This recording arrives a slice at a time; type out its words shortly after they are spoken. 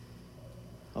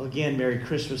Well, again, Merry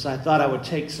Christmas. I thought I would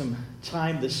take some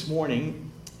time this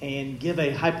morning and give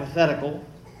a hypothetical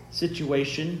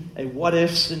situation, a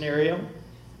what-if scenario.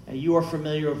 And you are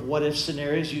familiar with what-if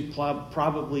scenarios. You've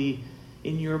probably,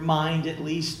 in your mind at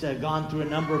least, gone through a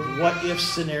number of what-if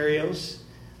scenarios.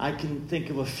 I can think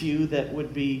of a few that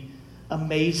would be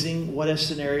amazing what-if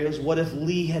scenarios. What if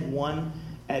Lee had won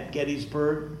at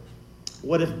Gettysburg?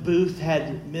 What if Booth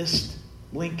had missed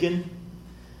Lincoln?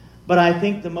 But I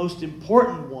think the most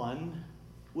important one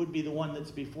would be the one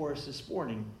that's before us this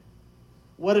morning.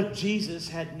 What if Jesus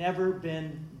had never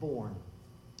been born?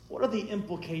 What are the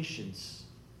implications?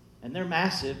 And they're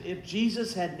massive. If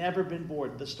Jesus had never been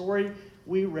born, the story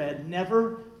we read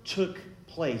never took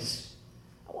place.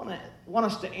 I want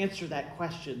us to answer that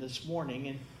question this morning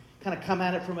and kind of come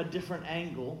at it from a different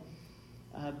angle.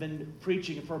 I've been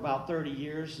preaching for about 30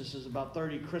 years. This is about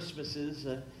 30 Christmases.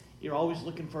 You're always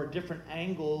looking for a different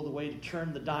angle, the way to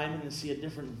turn the diamond and see a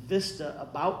different vista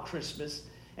about Christmas.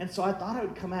 And so I thought I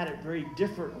would come at it very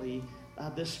differently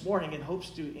this morning in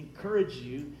hopes to encourage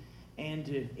you and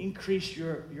to increase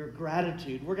your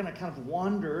gratitude. We're going to kind of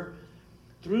wander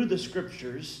through the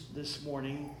scriptures this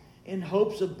morning in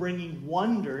hopes of bringing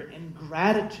wonder and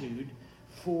gratitude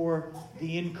for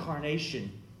the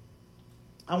incarnation.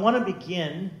 I want to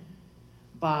begin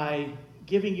by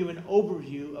giving you an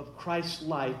overview of Christ's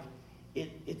life.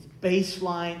 It's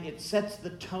baseline. It sets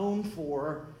the tone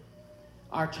for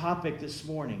our topic this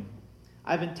morning.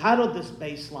 I've entitled this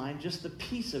baseline, just the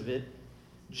piece of it,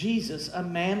 Jesus, a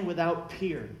man without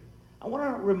peer. I want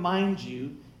to remind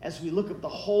you, as we look at the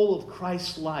whole of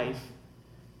Christ's life,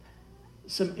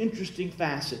 some interesting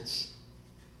facets.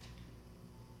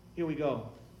 Here we go.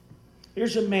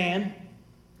 Here's a man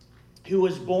who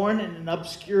was born in an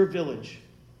obscure village,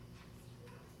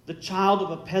 the child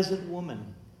of a peasant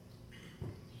woman.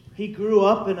 He grew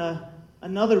up in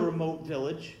another remote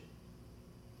village.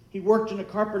 He worked in a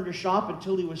carpenter shop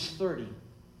until he was 30.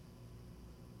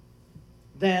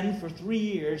 Then, for 3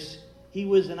 years, he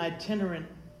was an itinerant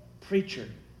preacher.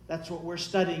 That's what we're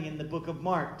studying in the book of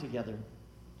Mark together,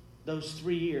 those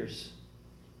 3 years.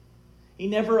 He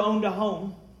never owned a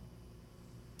home.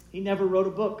 He never wrote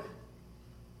a book.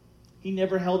 He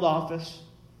never held office.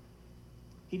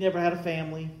 He never had a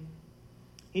family.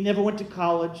 He never went to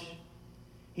college.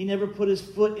 He never put his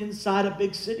foot inside a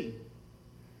big city.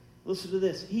 Listen to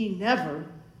this. He never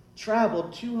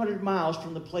traveled 200 miles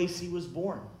from the place he was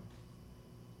born.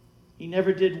 He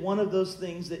never did one of those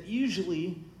things that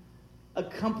usually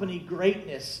accompany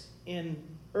greatness in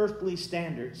earthly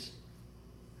standards.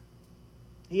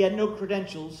 He had no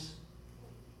credentials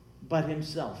but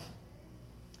himself.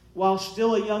 While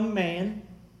still a young man,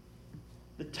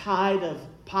 the tide of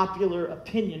popular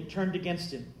opinion turned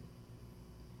against him.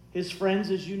 His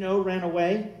friends, as you know, ran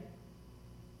away,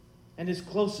 and his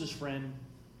closest friend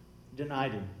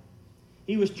denied him.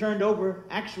 He was turned over,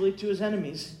 actually, to his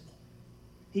enemies.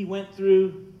 He went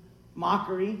through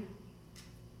mockery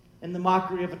and the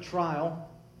mockery of a trial.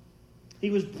 He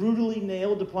was brutally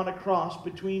nailed upon a cross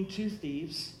between two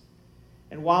thieves,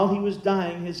 and while he was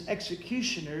dying, his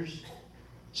executioners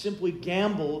simply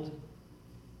gambled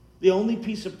the only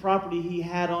piece of property he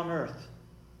had on earth,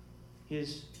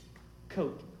 his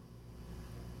coat.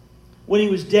 When he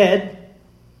was dead,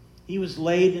 he was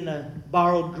laid in a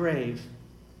borrowed grave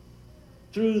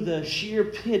through the sheer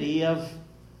pity of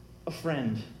a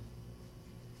friend.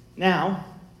 Now,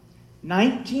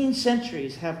 19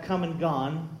 centuries have come and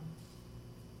gone,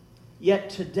 yet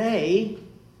today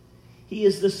he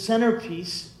is the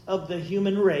centerpiece of the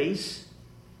human race,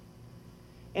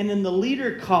 and in the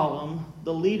leader column,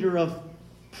 the leader of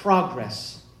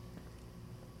progress.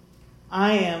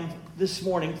 I am this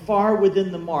morning far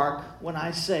within the mark when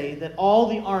I say that all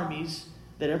the armies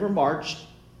that ever marched,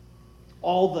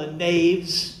 all the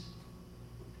navies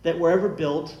that were ever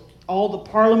built, all the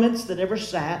parliaments that ever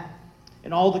sat,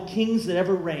 and all the kings that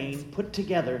ever reigned put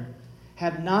together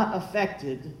have not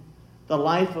affected the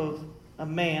life of a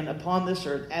man upon this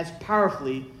earth as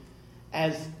powerfully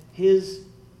as his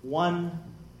one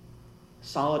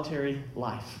solitary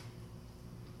life.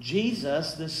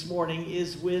 Jesus this morning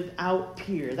is without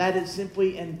peer. That is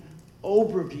simply an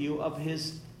overview of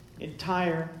his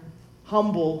entire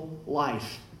humble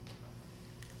life.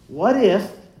 What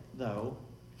if, though,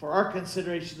 for our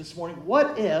consideration this morning,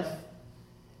 what if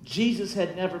Jesus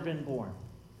had never been born?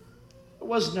 There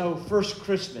was no first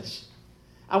Christmas.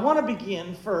 I want to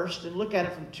begin first and look at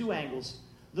it from two angles.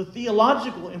 The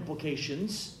theological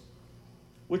implications,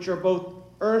 which are both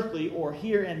earthly or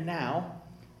here and now,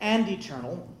 and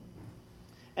eternal.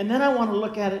 And then I want to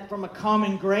look at it from a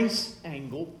common grace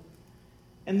angle,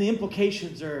 and the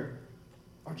implications are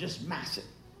just massive.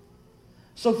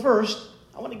 So first,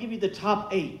 I want to give you the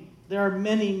top 8. There are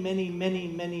many, many, many,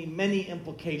 many, many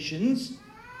implications.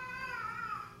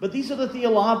 But these are the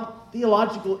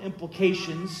theological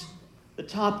implications, the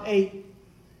top 8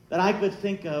 that I could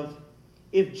think of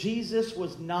if Jesus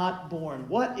was not born.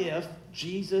 What if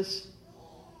Jesus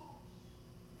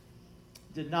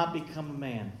did not become a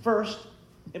man? First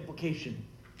implication: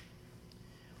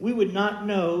 we would not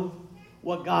know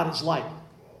what God is like.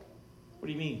 What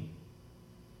do you mean?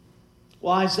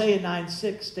 Well, Isaiah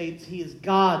 9:6 states He is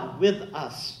God with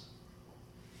us.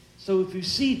 So if you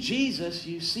see Jesus,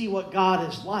 you see what God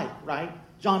is like, right?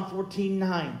 John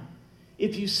 14:9.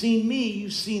 If you've seen me,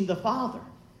 you've seen the Father.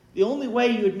 The only way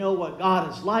you would know what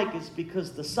God is like is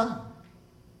because the Son,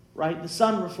 right? The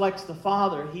Son reflects the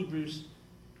Father, Hebrews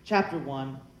chapter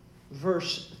 1,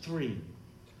 verse 3.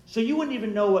 So you wouldn't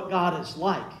even know what God is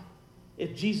like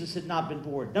if Jesus had not been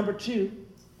born. Number 2,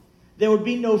 there would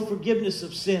be no forgiveness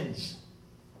of sins.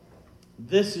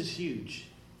 This is huge.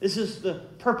 This is the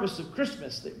purpose of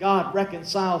Christmas, that God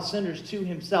reconciles sinners to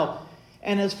Himself.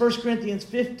 And as 1 Corinthians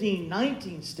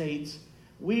 15:19 states,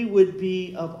 we would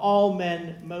be of all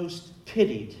men most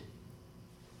pitied.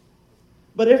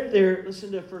 But if there,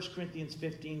 listen to 1 Corinthians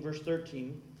 15, verse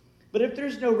 13. But if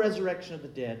there's no resurrection of the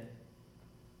dead,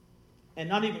 and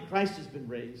not even Christ has been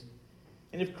raised,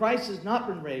 and if Christ has not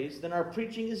been raised, then our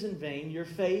preaching is in vain, your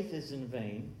faith is in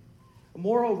vain.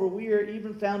 Moreover, we are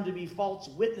even found to be false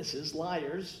witnesses,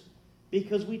 liars,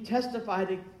 because we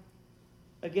testified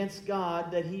against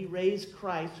God that He raised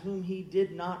Christ, whom He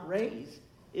did not raise,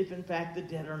 if in fact the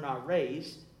dead are not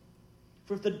raised.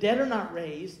 For if the dead are not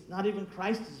raised, not even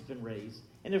Christ has been raised.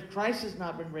 And if Christ has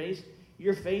not been raised,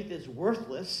 your faith is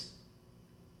worthless.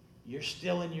 You're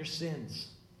still in your sins.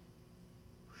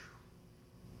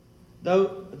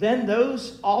 Then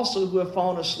those also who have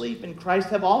fallen asleep in Christ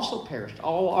have also perished,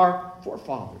 all our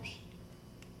forefathers.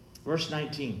 Verse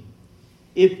 19.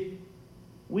 If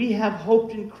we have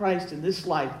hoped in Christ in this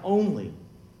life only,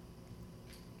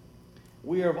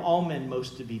 we are of all men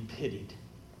most to be pitied.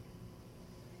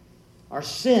 Our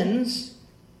sins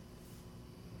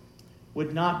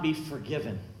would not be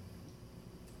forgiven.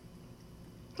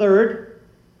 Third,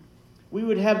 we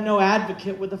would have no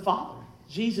advocate with the Father.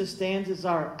 Jesus stands as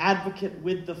our advocate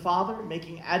with the Father,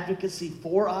 making advocacy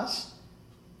for us.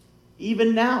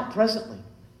 Even now, presently,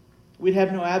 we'd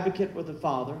have no advocate with the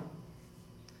Father.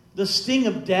 The sting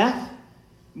of death,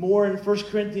 more in 1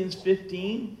 Corinthians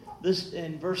 15, this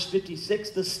in verse 56,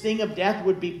 the sting of death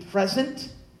would be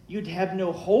present. You'd have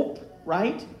no hope,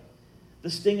 right? The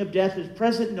sting of death is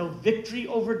present, no victory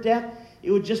over death.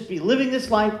 It would just be living this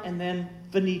life and then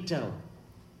finito.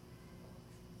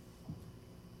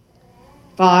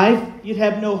 5, you'd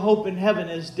have no hope in heaven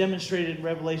as demonstrated in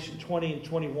Revelation 20 and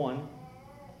 21.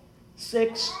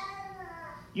 6,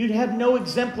 you'd have no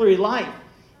exemplary life.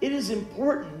 It is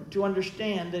important to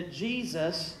understand that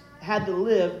Jesus had to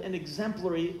live an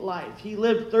exemplary life. He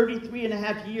lived 33 and a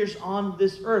half years on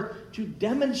this earth to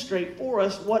demonstrate for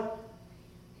us what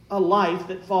a life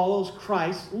that follows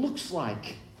Christ looks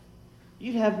like.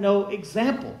 You'd have no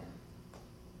example.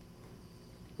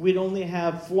 We'd only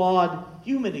have flawed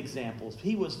human examples.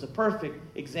 He was the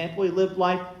perfect example. He lived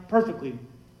life perfectly,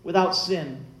 without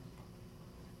sin.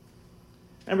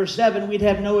 Number 7, we'd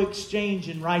have no exchange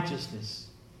in righteousness.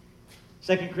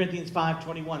 2 Corinthians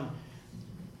 5:21.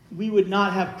 We would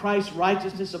not have Christ's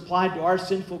righteousness applied to our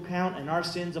sinful count and our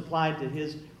sins applied to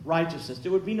His righteousness.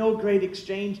 There would be no great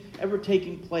exchange ever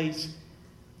taking place,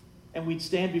 and we'd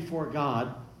stand before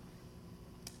God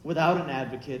without an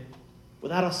advocate,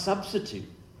 without a substitute.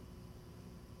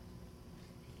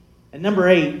 And number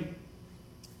 8,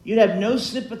 you'd have no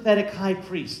sympathetic high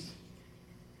priest.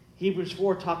 Hebrews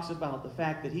 4 talks about the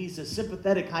fact that He's a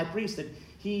sympathetic high priest, that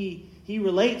He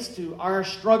relates to our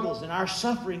struggles and our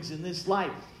sufferings in this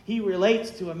life. He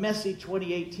relates to a messy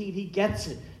 2018. He gets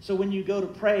it. So when you go to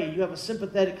pray, you have a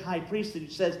sympathetic high priest who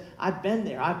says, I've been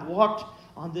there. I've walked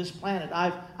on this planet.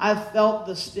 I've felt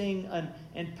the sting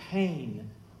and pain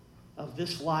of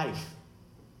this life.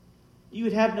 You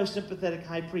would have no sympathetic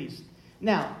high priest.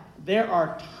 Now, there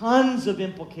are tons of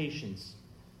implications.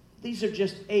 These are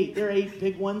just 8. There are 8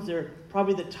 big ones. They're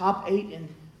probably the top 8 in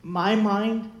my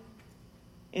mind.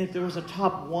 And if there was a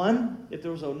top 1, if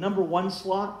there was a number 1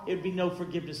 slot, it would be no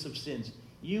forgiveness of sins.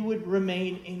 You would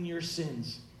remain in your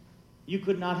sins. You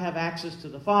could not have access to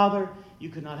the Father. You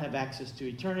could not have access to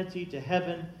eternity, to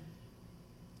heaven.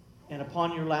 And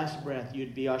upon your last breath,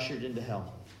 you'd be ushered into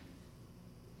hell.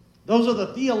 Those are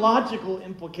the theological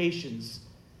implications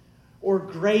or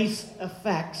grace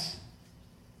effects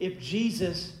if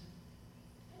Jesus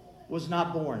was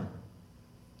not born.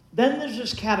 Then there's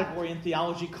this category in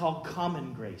theology called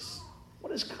common grace.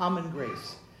 What is common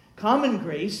grace? Common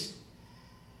grace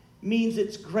means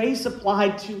it's grace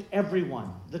applied to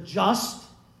everyone, the just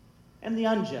and the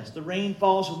unjust. The rain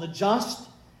falls on the just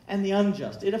and the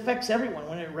unjust. It affects everyone.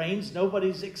 When it rains,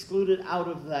 nobody's excluded out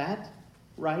of that,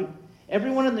 right?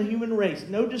 Everyone in the human race,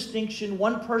 no distinction,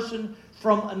 one person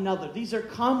from another. These are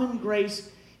common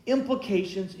grace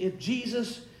implications if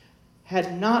Jesus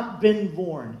had not been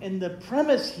born. And the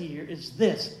premise here is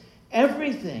this: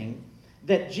 everything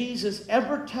that Jesus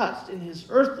ever touched in his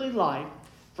earthly life,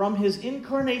 from his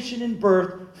incarnation and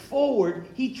birth forward,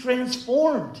 he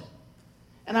transformed.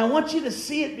 And I want you to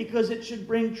see it because it should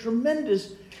bring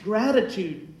tremendous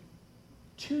gratitude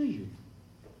to you.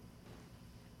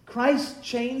 Christ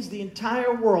changed the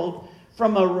entire world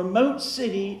from a remote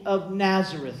city of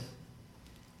Nazareth,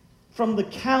 from the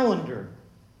calendar,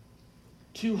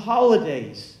 to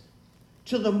holidays,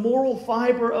 to the moral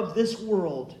fiber of this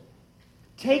world.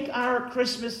 Take our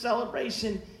Christmas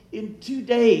celebration in 2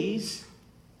 days.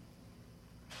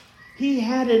 He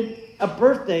had a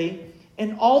birthday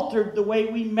and altered the way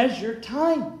we measure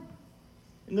time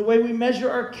and the way we measure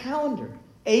our calendar.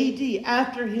 AD,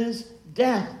 after his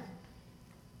death.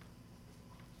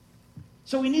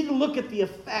 So we need to look at the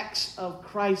effects of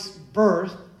Christ's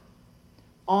birth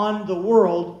on the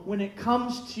world when it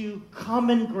comes to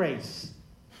common grace.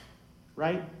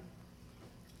 Right?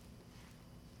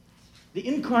 The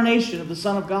incarnation of the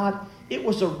Son of God, it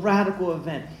was a radical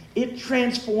event. It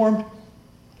transformed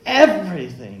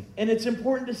everything. And it's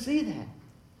important to see that.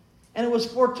 And it was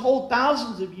foretold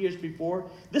thousands of years before.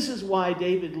 This is why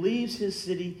David leaves his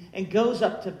city and goes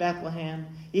up to Bethlehem.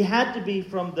 He had to be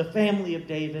from the family of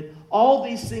David. All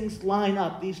these things line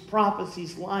up. These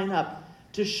prophecies line up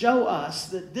to show us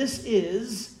that this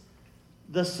is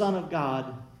the Son of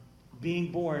God being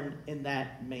born in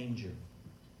that manger.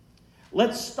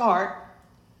 Let's start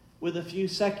with a few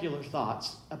secular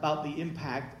thoughts about the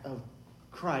impact of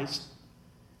Christ's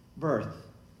birth.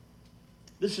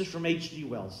 This is from H.G.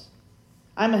 Wells.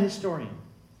 I'm a historian.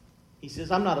 He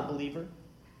says, I'm not a believer,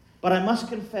 but I must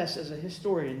confess as a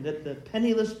historian that the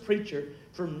penniless preacher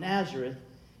from Nazareth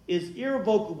is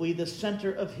irrevocably the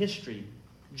center of history.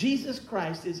 Jesus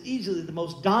Christ is easily the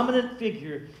most dominant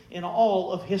figure in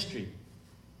all of history.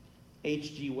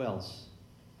 H.G. Wells.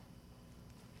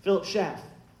 Philip Schaff.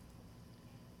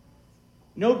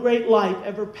 No great life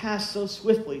ever passed so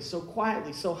swiftly, so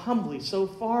quietly, so humbly, so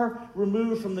far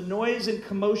removed from the noise and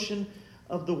commotion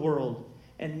of the world.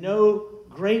 And no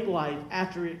great life,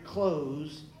 after it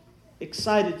closed,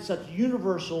 excited such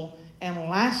universal and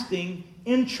lasting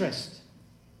interest.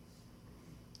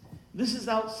 This is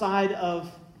outside of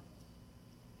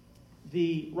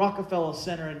the Rockefeller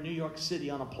Center in New York City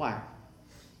on a plaque.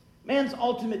 Man's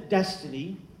ultimate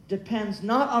destiny depends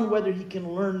not on whether he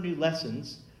can learn new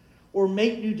lessons or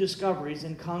make new discoveries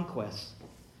and conquests,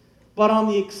 but on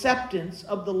the acceptance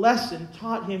of the lesson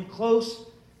taught him close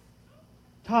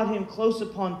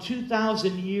upon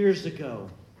 2,000 years ago.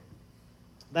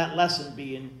 That lesson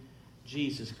being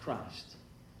Jesus Christ.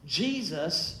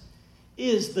 Jesus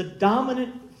is the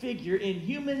dominant figure in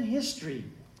human history.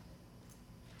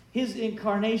 His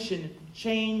incarnation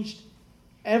changed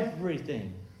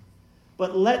everything.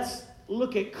 But let's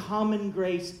look at common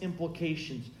grace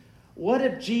implications. What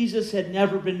if Jesus had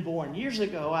never been born? Years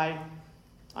ago,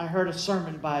 I heard a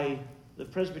sermon by the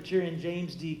Presbyterian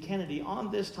James D. Kennedy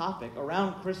on this topic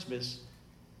around Christmas.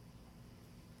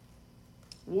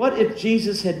 What if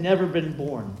Jesus had never been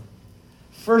born?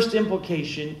 First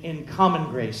implication in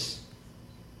common grace.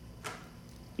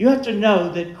 You have to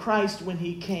know that Christ, when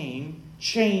he came,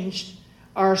 changed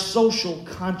our social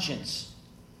conscience.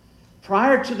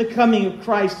 Prior to the coming of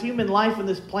Christ, human life on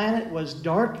this planet was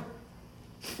dark,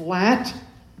 flat,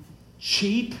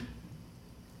 cheap.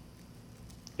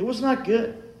 It was not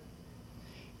good.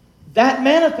 That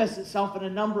manifests itself in a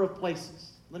number of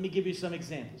places. Let me give you some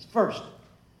examples. First,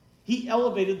 he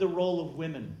elevated the role of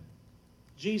women.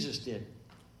 Jesus did.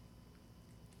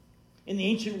 In the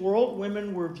ancient world,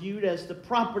 women were viewed as the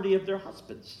property of their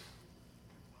husbands.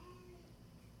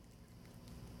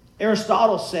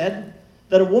 Aristotle said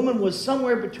that a woman was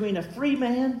somewhere between a free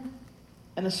man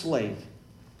and a slave.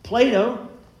 Plato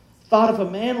thought if a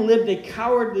man lived a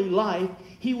cowardly life,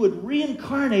 he would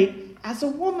reincarnate as a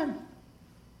woman.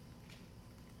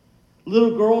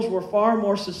 Little girls were far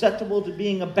more susceptible to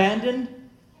being abandoned,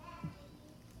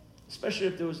 especially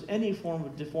if there was any form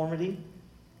of deformity,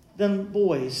 than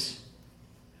boys.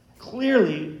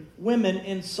 Clearly, women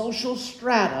in social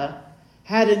strata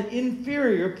had an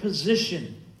inferior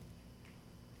position.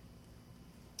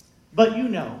 But you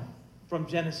know from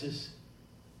Genesis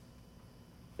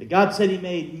That God said he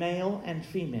made male and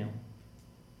female.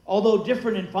 Although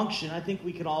different in function, I think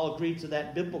we can all agree to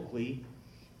that biblically.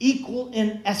 Equal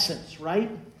in essence,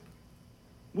 right?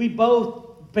 We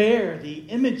both bear the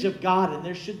image of God, and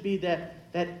there should be that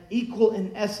equal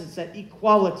in essence, that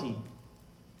equality.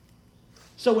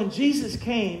 So when Jesus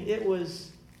came, it was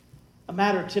a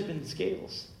matter of tipping the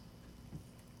scales.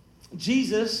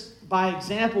 Jesus, by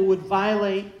example, would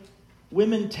violate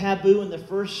women taboo in the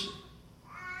first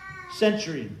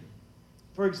century.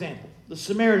 For example, the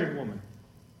Samaritan woman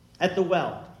at the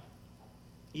well.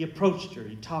 He approached her.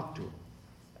 He talked to her.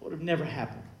 That would have never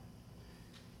happened.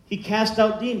 He cast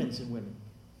out demons in women.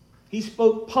 He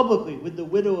spoke publicly with the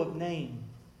widow of Nain.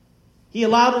 He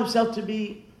allowed himself to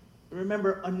be,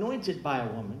 remember, anointed by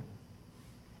a woman.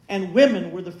 And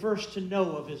women were the first to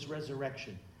know of his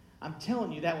resurrection. I'm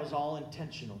telling you, that was all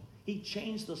intentional. He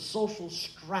changed the social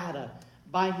strata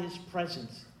by his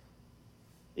presence.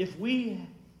 If we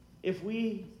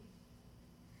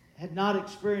had not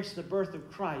experienced the birth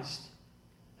of Christ,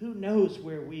 who knows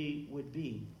where we would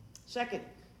be? Second,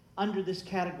 under this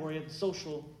category of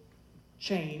social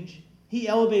change, he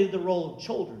elevated the role of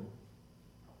children.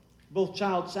 Both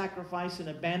child sacrifice and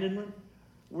abandonment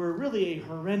were really a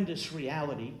horrendous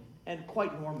reality and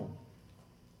quite normal.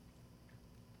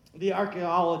 The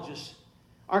archaeologist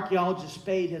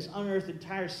Spade has unearthed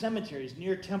entire cemeteries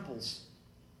near temples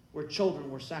where children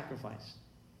were sacrificed.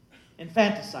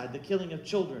 Infanticide, the killing of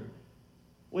children,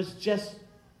 was just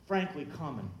frankly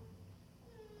common,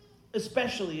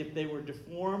 especially if they were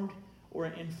deformed or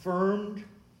infirmed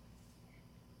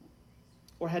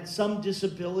or had some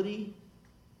disability.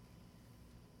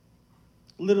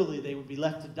 Literally, they would be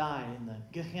left to die in the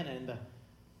Gehenna, in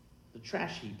the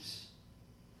trash heaps.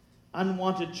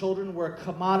 Unwanted children were a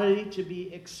commodity to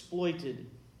be exploited.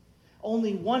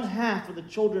 Only 1/2 of the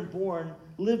children born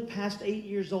lived past 8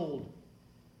 years old.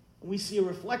 We see a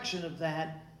reflection of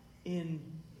that in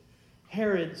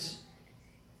Herod's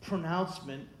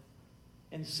pronouncement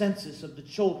and census of the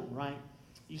children, right?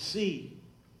 You see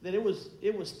that it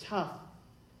was tough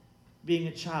being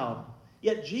a child.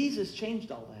 Yet Jesus changed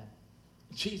all that.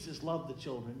 Jesus loved the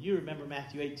children. You remember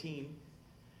Matthew 18,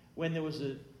 when there was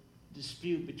a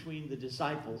dispute between the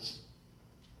disciples,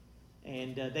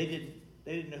 and they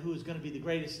didn't know who was going to be the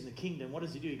greatest in the kingdom. What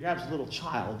does he do? He grabs a little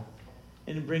child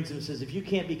and then brings him and says, if you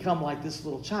can't become like this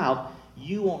little child,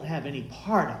 you won't have any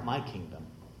part of my kingdom.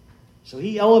 So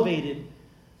he elevated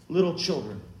little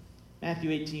children.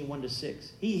 Matthew 18,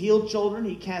 1-6. He healed children.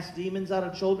 He cast demons out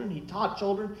of children. He taught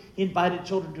children. He invited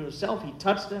children to himself. He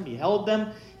touched them. He held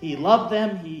them. He loved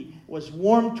them. He was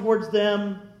warm towards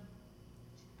them.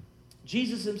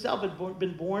 Jesus himself had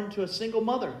been born to a single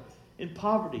mother in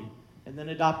poverty and then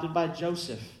adopted by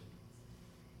Joseph.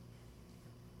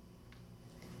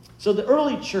 So the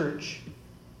early church,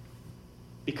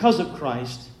 because of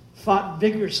Christ, fought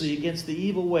vigorously against the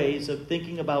evil ways of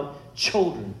thinking about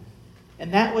children.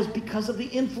 And that was because of the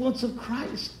influence of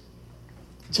Christ.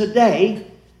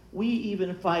 Today, we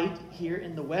even fight here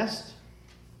in the West,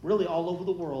 really all over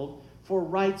the world, for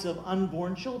rights of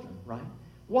unborn children, right?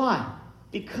 Why?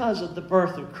 Because of the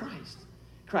birth of Christ.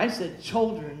 Christ said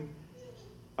children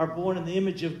are born in the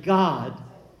image of God,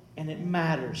 and it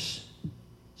matters.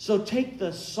 So take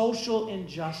the social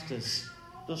injustice,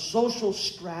 the social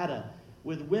strata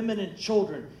with women and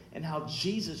children, and how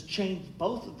Jesus changed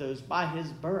both of those by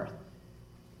his birth.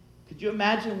 Could you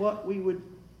imagine what we would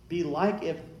be like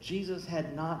if Jesus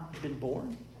had not been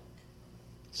born?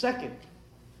 Second,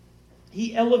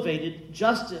 he elevated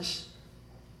justice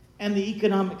and the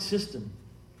economic system,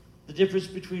 the difference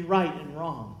between right and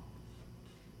wrong.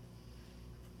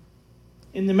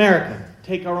 In America,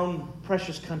 take our own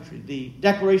precious country, the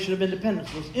Declaration of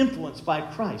Independence was influenced by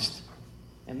Christ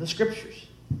and the Scriptures.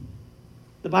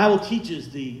 The Bible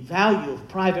teaches the value of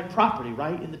private property,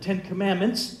 right? In the Ten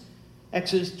Commandments,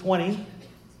 Exodus 20,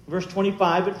 verse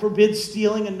 25, it forbids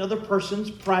stealing another person's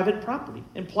private property.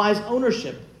 It implies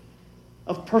ownership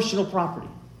of personal property.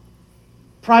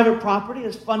 Private property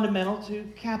is fundamental to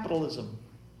capitalism,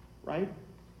 right?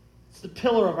 It's the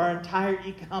pillar of our entire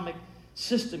economic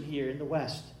system here in the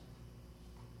West.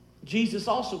 Jesus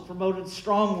also promoted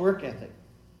strong work ethic.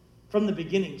 From the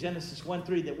beginning, Genesis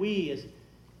 1:3, that we as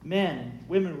men and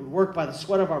women would work by the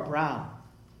sweat of our brow.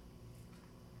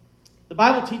 The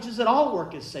Bible teaches that all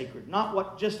work is sacred, not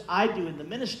what just I do in the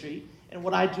ministry and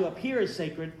what I do up here is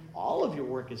sacred. All of your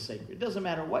work is sacred. It doesn't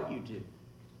matter what you do.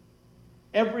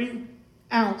 Every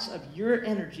ounce of your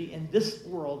energy in this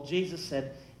world, Jesus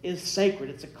said, is sacred.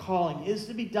 It's a calling. It is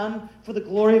to be done for the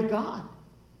glory of God.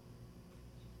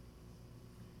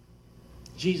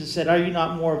 Jesus said, are you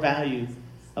not more of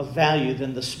value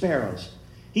than the sparrows?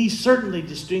 He certainly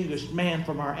distinguished man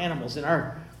from our animals. And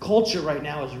our culture right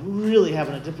now is really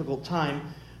having a difficult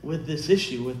time with this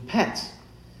issue with pets.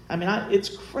 I mean, it's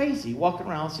crazy walking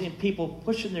around seeing people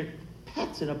pushing their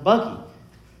pets in a buggy.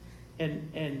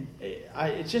 And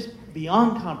it's just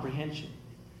beyond comprehension.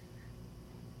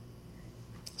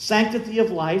 Sanctity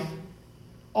of life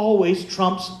always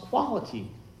trumps quality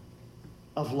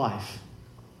of life.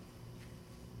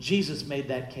 Jesus made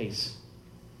that case.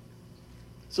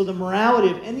 So the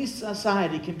morality of any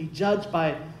society can be judged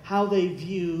by how they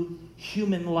view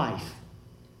human life,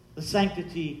 the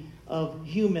sanctity of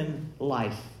human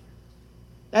life.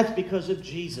 That's because of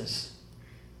Jesus.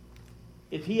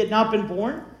 If he had not been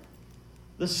born,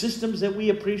 the systems that we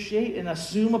appreciate and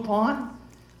assume upon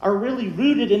are really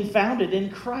rooted and founded in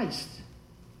Christ.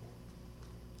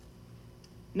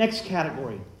 Next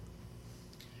category.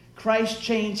 Christ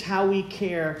changed how we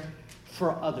care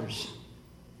for others.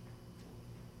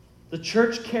 The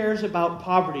church cares about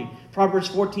poverty. Proverbs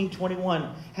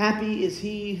 14:21. Happy is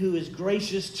he who is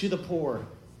gracious to the poor.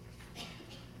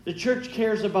 The church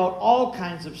cares about all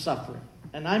kinds of suffering.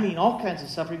 And I mean all kinds of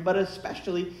suffering, but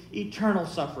especially eternal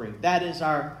suffering. That is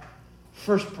our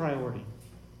first priority.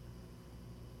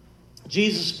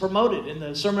 Jesus promoted in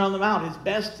the Sermon on the Mount, his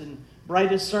best and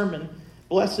brightest sermon,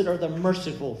 blessed are the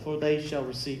merciful, for they shall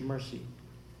receive mercy.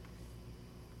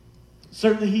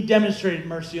 Certainly he demonstrated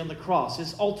mercy on the cross.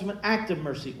 His ultimate act of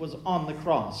mercy was on the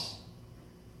cross.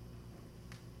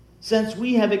 Since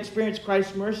we have experienced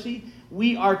Christ's mercy,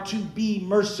 we are to be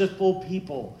merciful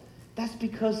people. That's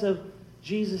because of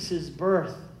Jesus'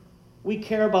 birth. We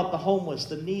care about the homeless,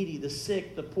 the needy, the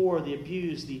sick, the poor, the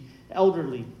abused, the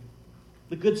elderly.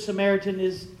 The Good Samaritan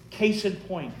is case in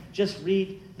point. Just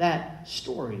read that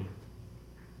story.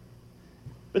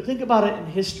 But think about it in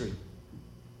history.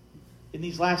 In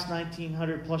these last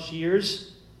 1900 plus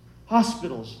years,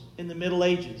 hospitals in the Middle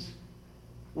Ages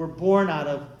were born out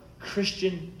of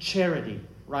Christian charity,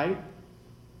 right?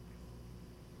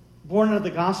 Born out of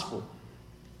the gospel.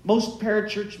 Most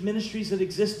parachurch ministries that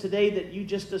exist today that you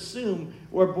just assume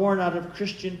were born out of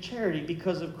Christian charity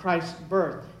because of Christ's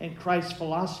birth and Christ's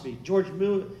philosophy. George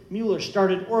Mueller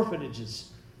started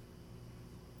orphanages.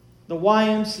 The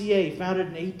YMCA, founded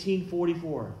in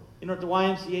 1844. You know what the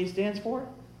YMCA stands for?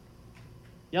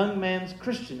 Young Man's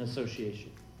Christian Association.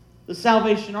 The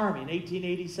Salvation Army in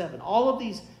 1887. All of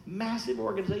these massive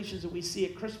organizations that we see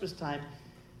at Christmas time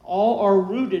all are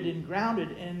rooted and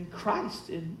grounded in Christ,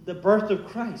 in the birth of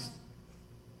Christ.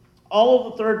 All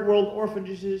of the third world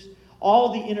orphanages,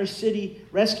 all the inner city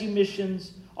rescue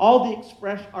missions, all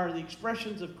are the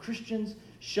expressions of Christians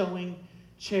showing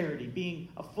charity. Being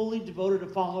a fully devoted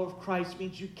follower of Christ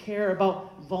means you care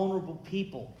about vulnerable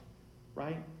people,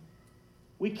 right?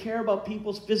 We care about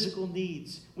people's physical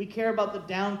needs. We care about the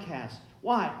downcast.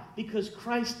 Why? Because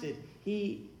Christ did.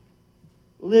 He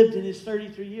lived in his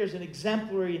 33 years an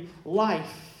exemplary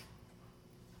life.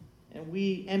 And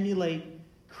we emulate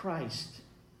Christ.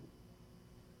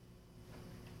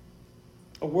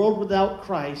 A world without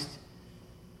Christ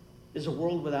is a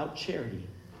world without charity.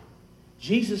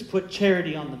 Jesus put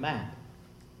charity on the map.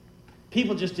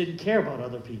 People just didn't care about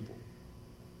other people.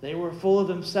 They were full of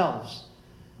themselves.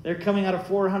 They're coming out of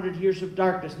 400 years of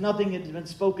darkness. Nothing had been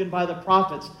spoken by the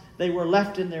prophets. They were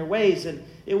left in their ways. And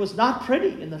it was not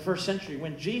pretty in the first century.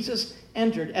 When Jesus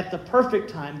entered at the perfect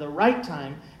time, the right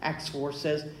time, Acts 4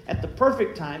 says, at the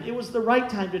perfect time, it was the right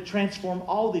time to transform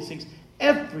all these things.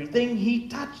 Everything he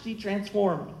touched, he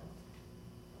transformed.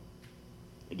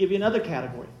 I'll give you another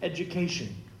category,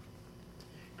 education.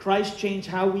 Christ changed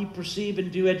how we perceive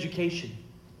and do education.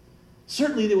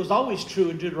 Certainly, it was always true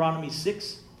in Deuteronomy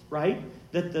 6, right?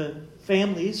 That the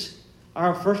families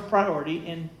are our first priority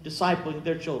in discipling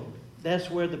their children. That's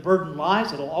where the burden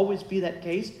lies. It'll always be that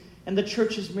case. And the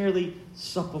church is merely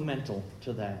supplemental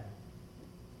to that.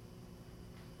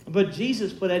 But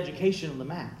Jesus put education on the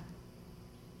map.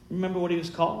 Remember what he was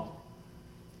called?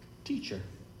 Teacher.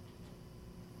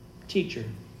 Teacher.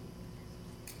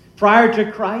 Prior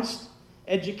to Christ,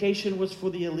 education was for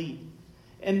the elite.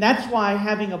 And that's why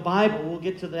having a Bible, we'll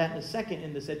get to that in a second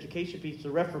in this education piece,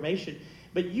 the Reformation,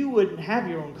 but you wouldn't have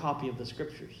your own copy of the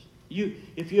Scriptures.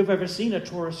 If you've ever seen a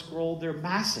Torah scroll, they're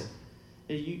massive.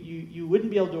 You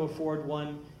wouldn't be able to afford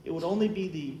one. It would only be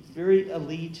the very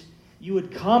elite. You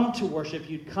would come to worship.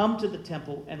 You'd come to the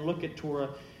temple and look at Torah.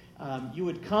 You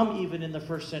would come even in the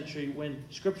first century when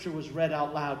Scripture was read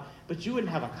out loud, but you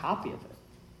wouldn't have a copy of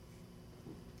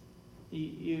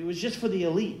it. It was just for the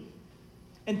elite.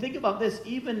 And think about this,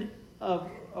 even of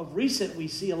recent, we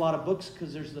see a lot of books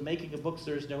because there's the making of books,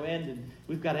 there's no end, and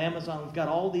we've got Amazon, we've got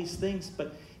all these things.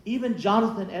 But even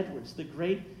Jonathan Edwards, the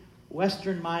great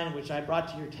Western Mind, which I brought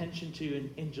to your attention to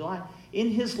in July. In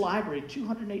his library,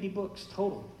 280 books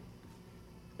total.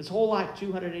 His whole life,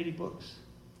 280 books.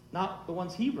 Not the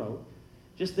ones he wrote,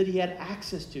 just that he had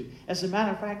access to. As a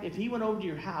matter of fact, if he went over to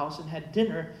your house and had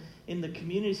dinner in the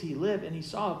communities he lived and he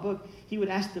saw a book, he would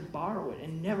ask to borrow it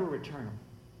and never return them.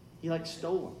 He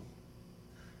stole them.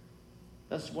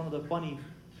 That's one of the funny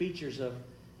features of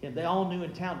him. They all knew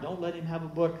in town, don't let him have a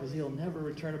book because he'll never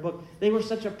return a book. They were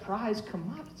such a prized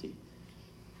commodity.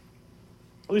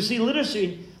 We see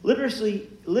literacy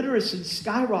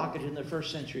skyrocketed in the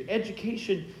first century.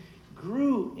 Education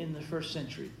grew in the first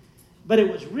century. But it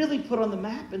was really put on the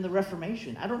map in the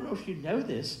Reformation. I don't know if you know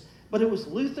this, but it was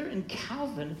Luther and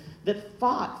Calvin that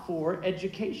fought for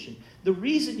education. The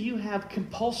reason you have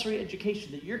compulsory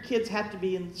education, that your kids have to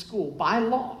be in school by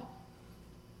law,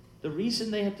 the reason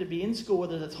they have to be in school,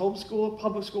 whether that's homeschool,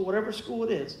 public school, whatever school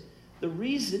it is, the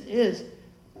reason is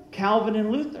Calvin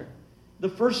and Luther. The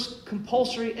first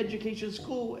compulsory education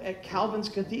school at Calvin's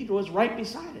Cathedral is right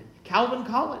beside it. Calvin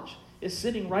College is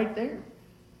sitting right there.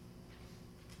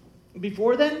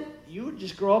 Before then, you would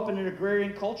just grow up in an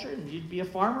agrarian culture and you'd be a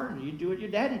farmer and you'd do what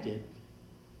your daddy did.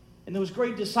 And there was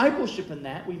great discipleship in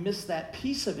that. We missed that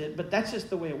piece of it, but that's just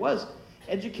the way it was.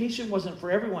 Education wasn't for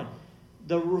everyone.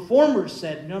 The reformers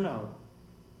said, no.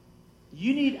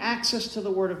 You need access to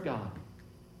the Word of God.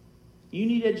 You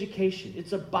need education.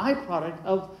 It's a byproduct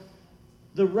of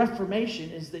the Reformation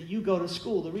is that you go to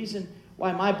school. The reason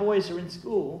why my boys are in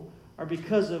school are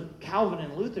because of Calvin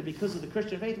and Luther, because of the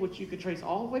Christian faith, which you could trace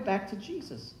all the way back to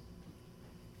Jesus.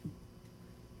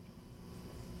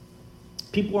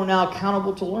 People are now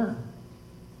accountable to learn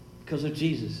because of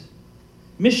Jesus.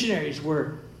 Missionaries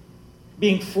were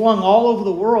being flung all over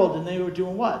the world, and they were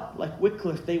doing what? Like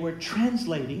Wycliffe, they were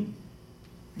translating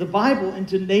the Bible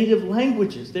into native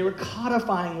languages. They were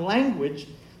codifying language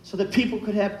so that people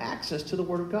could have access to the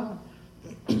Word of God.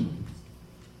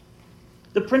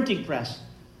 The printing press,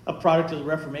 a product of the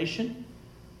Reformation,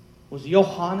 was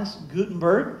Johannes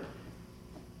Gutenberg.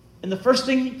 And the first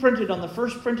thing he printed on the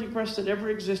first printing press that ever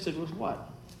existed was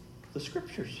what? The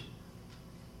Scriptures.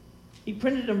 He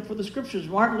printed them for the Scriptures.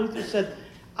 Martin Luther said,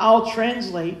 I'll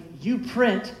translate, you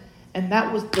print, and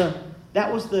that was the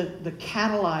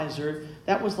catalyzer.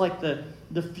 That was like the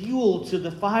fuel to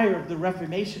the fire of the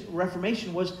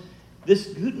Reformation was this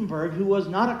Gutenberg, who was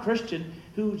not a Christian,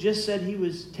 who just said he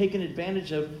was taking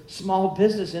advantage of small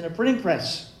business in a printing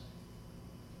press.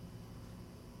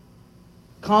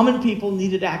 Common people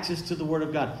needed access to the Word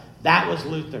of God. That was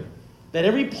Luther. That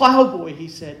every plowboy, he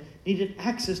said, needed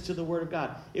access to the Word of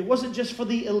God. It wasn't just for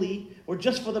the elite or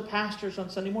just for the pastors on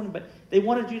Sunday morning, but they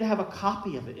wanted you to have a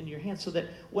copy of it in your hand so that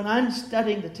when I'm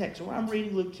studying the text, or when I'm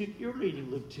reading Luke 2, you're reading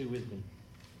Luke 2 with me.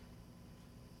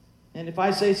 And if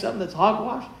I say something that's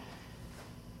hogwash,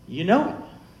 you know it.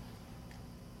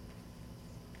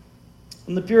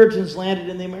 When the Puritans landed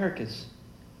in the Americas,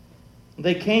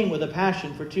 they came with a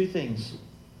passion for two things: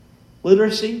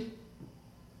 literacy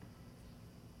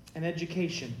and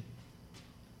education.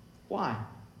 Why?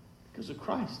 Because of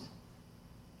Christ.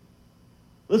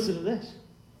 Listen to this.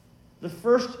 The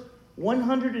first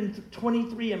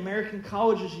 123 American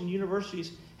colleges and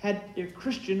universities had their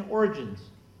Christian origins.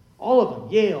 All of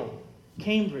them. Yale,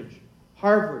 Cambridge,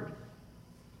 Harvard,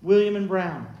 William and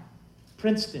Brown,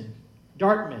 Princeton,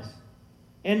 Dartmouth,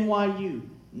 NYU,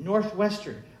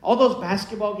 Northwestern. All those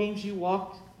basketball games you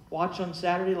watch on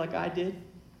Saturday like I did,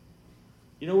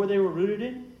 you know where they were rooted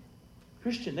in?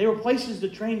 Christian. They were places to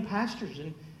train pastors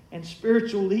and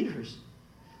spiritual leaders.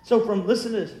 So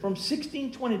listen to this, from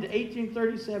 1620 to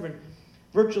 1837,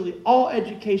 virtually all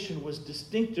education was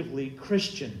distinctively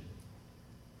Christian.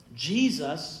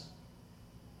 Jesus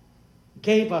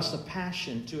gave us a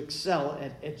passion to excel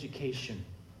at education.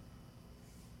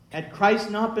 Had Christ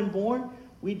not been born,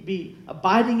 we'd be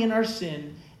abiding in our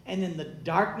sin and in the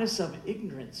darkness of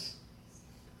ignorance.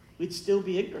 We'd still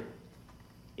be ignorant.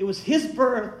 It was His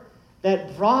birth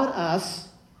that brought us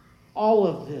all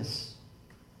of this.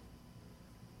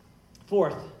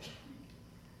 Fourth,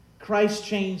 Christ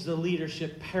changed the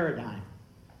leadership paradigm.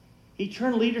 He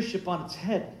turned leadership on its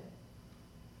head.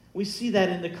 We see that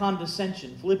in the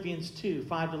condescension, Philippians 2,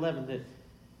 5-11, that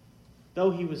though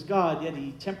He was God, yet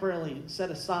He temporarily set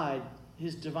aside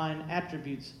His divine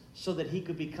attributes so that He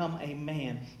could become a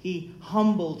man. He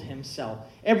humbled Himself.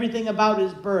 Everything about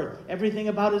His birth, everything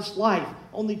about His life,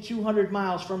 only 200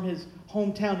 miles from His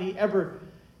hometown He ever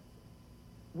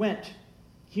went.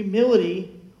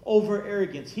 Humility over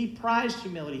arrogance. He prized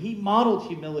humility. He modeled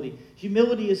humility.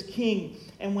 Humility is king.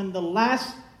 And when the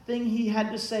last thing He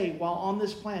had to say while on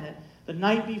this planet, The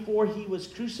night before he was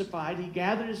crucified, he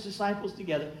gathered his disciples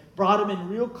together, brought them in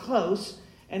real close,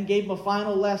 and gave them a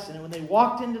final lesson. And when they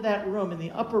walked into that room, in the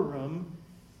upper room,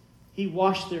 he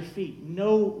washed their feet.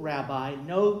 No rabbi,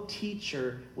 no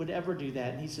teacher would ever do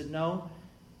that. And he said, no,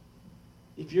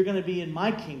 if you're going to be in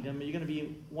my kingdom, you're going to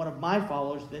be one of my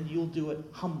followers, then you'll do it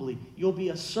humbly. You'll be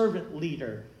a servant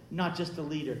leader, not just a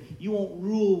leader. You won't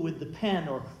rule with the pen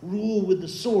or rule with the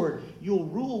sword. You'll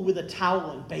rule with a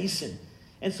towel and basin.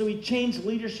 And so he changed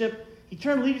leadership. He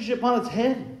turned leadership on its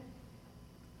head.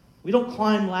 We don't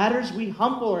climb ladders. We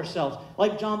humble ourselves.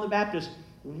 Like John the Baptist,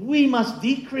 we must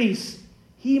decrease.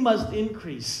 He must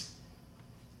increase.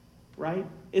 Right?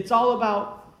 It's all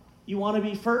about, you want to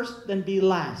be first, then be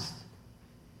last.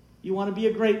 You want to be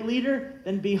a great leader,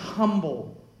 then be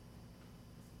humble.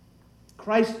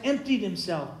 Christ emptied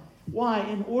himself. Why?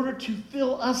 In order to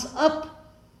fill us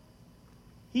up.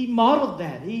 He modeled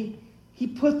that. He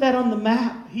put that on the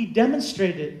map. He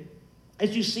demonstrated it,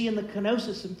 as you see in the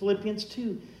kenosis in Philippians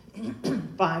 2,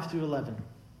 5 through 11.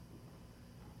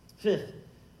 Fifth,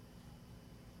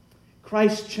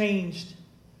 Christ changed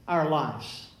our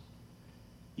lives.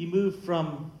 You move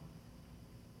from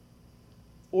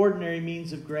ordinary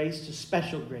means of grace to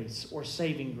special grace or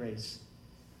saving grace.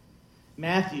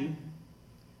 Matthew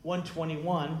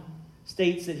 1:21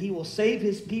 states that he will save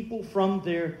his people from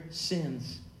their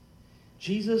sins.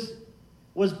 Jesus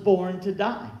was born to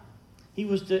die. He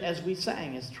was to, as we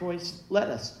sang, as Troy led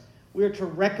us, we are to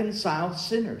reconcile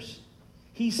sinners.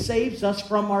 He saves us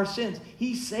from our sins.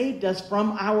 He saved us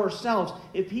from ourselves.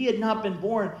 If he had not been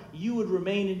born, you would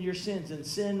remain in your sins, and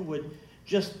sin would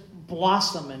just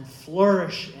blossom and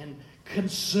flourish and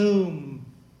consume.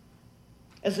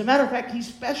 As a matter of fact, he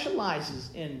specializes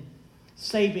in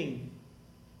saving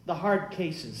the hard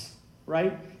cases,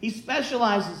 right? He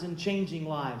specializes in changing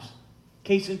lives.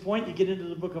 Case in point, you get into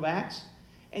the book of Acts,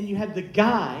 and you have the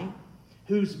guy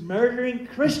who's murdering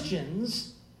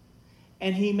Christians,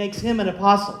 and he makes him an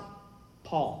apostle,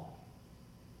 Paul.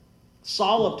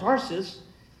 Saul of Tarsus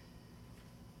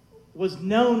was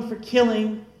known for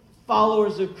killing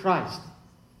followers of Christ,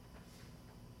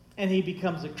 and he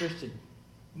becomes a Christian.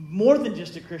 More than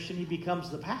just a Christian, he becomes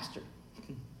the pastor.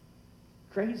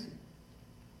 Crazy.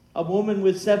 A woman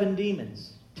with 7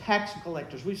 demons, tax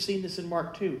collectors. We've seen this in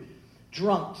Mark 2.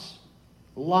 Drunks,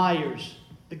 liars,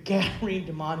 the Gadarene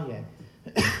demoniac.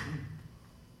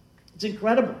 It's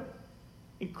incredible.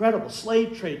 Incredible.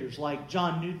 Slave traders like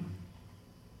John Newton.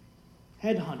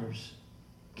 Headhunters,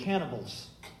 cannibals,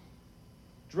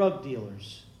 drug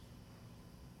dealers.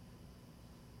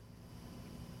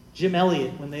 Jim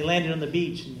Elliot, when they landed on the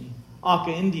beach, and the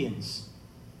Auca Indians,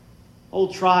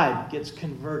 whole tribe gets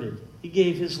converted. He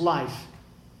gave his life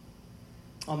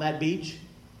on that beach.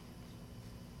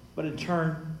 But in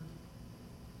turn,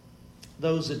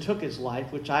 those that took his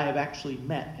life, which I have actually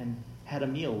met and had a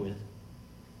meal with,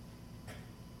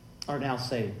 are now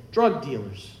saved. Drug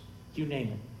dealers, you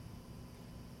name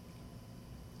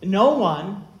it. No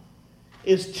one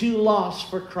is too lost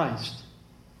for Christ.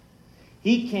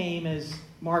 He came, as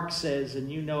Mark says,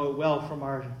 and you know it well from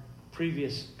our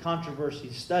previous controversy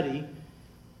study,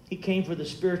 he came for the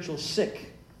spiritual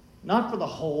sick, not for the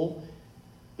whole.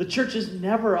 The church is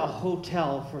never a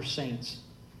hotel for saints.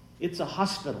 It's a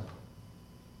hospital.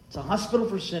 It's a hospital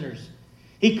for sinners.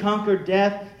 He conquered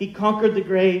death. He conquered the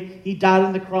grave. He died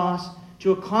on the cross.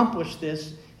 To accomplish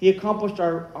this, he accomplished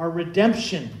our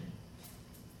redemption.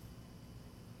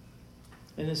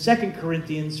 And in 2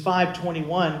 Corinthians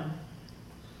 5:21,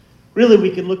 really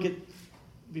we can look at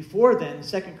before then.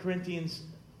 2 Corinthians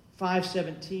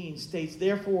 5:17 states,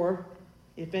 therefore,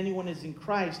 if anyone is in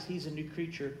Christ, he's a new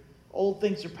creature. Old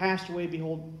things are passed away.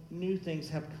 Behold, new things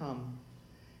have come.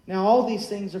 Now all these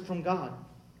things are from God,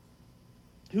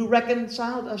 who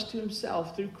reconciled us to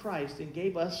himself through Christ and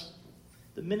gave us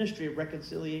the ministry of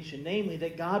reconciliation. Namely,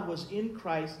 that God was in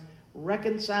Christ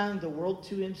reconciling the world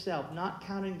to himself, not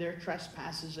counting their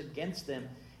trespasses against them.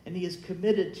 And he has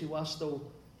committed to us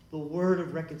the word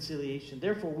of reconciliation.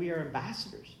 Therefore, we are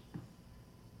ambassadors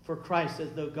for Christ,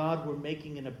 as though God were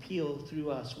making an appeal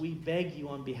through us. We beg you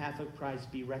on behalf of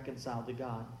Christ, be reconciled to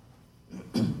God.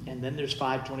 And then there's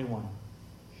 5:21.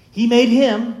 He made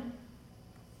him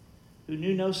who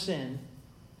knew no sin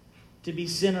to be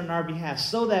sin on our behalf,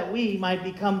 so that we might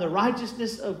become the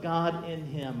righteousness of God in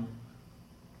him.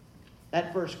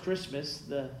 That first Christmas,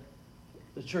 the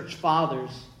church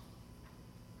fathers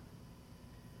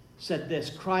said this: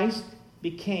 Christ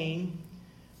became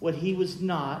what he was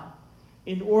not,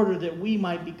 in order that we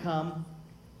might become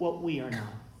what we are now.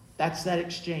 That's that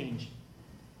exchange.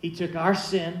 He took our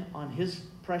sin on his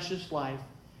precious life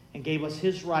and gave us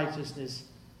his righteousness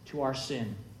to our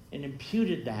sin. and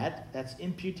imputed that's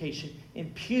imputation,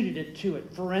 imputed it to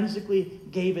it, forensically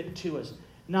gave it to us,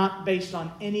 not based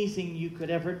on anything you could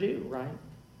ever do, right?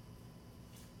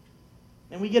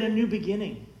 And we get a new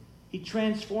beginning. He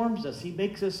transforms us. He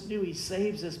makes us new. He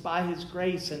saves us by His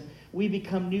grace, and we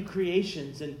become new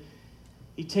creations, and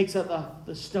He takes out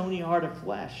the stony heart of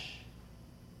flesh.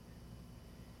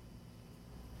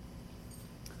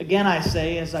 Again, I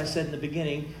say, as I said in the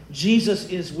beginning, Jesus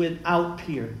is without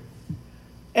peer.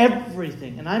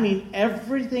 Everything, and I mean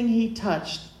everything He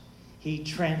touched, He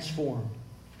transformed.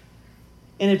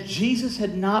 And if Jesus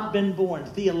had not been born,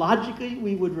 theologically,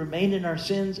 we would remain in our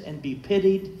sins and be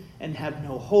pitied and have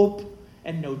no hope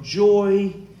and no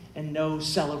joy and no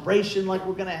celebration like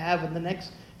we're going to have in the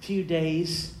next few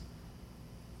days.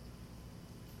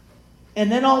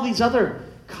 And then all these other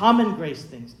common grace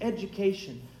things,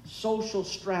 education, social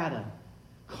strata,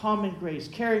 common grace,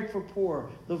 caring for poor,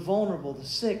 the vulnerable, the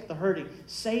sick, the hurting,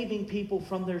 saving people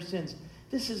from their sins.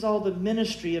 This is all the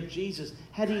ministry of Jesus.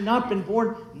 Had He not been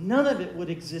born, none of it would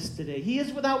exist today. He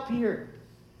is without peer.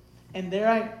 And there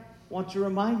I want to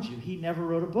remind you, He never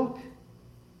wrote a book.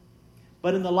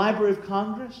 But in the Library of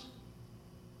Congress,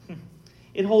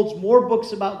 it holds more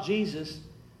books about Jesus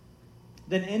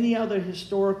than any other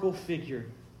historical figure.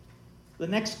 The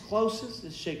next closest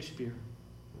is Shakespeare,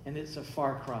 and it's a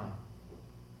far cry.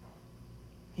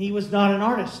 He was not an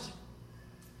artist.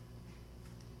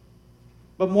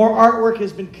 But more artwork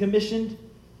has been commissioned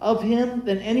of Him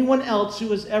than anyone else who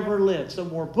has ever lived. So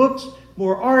more books,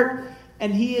 more art,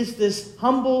 and He is this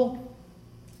humble,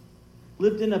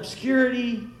 lived in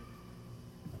obscurity.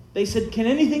 They said, can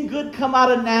anything good come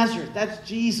out of Nazareth? That's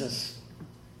Jesus,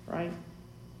 right?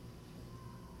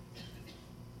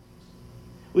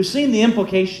 We've seen the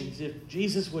implications. If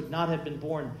Jesus would not have been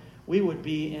born, we would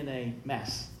be in a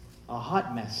mess, a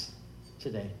hot mess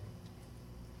today.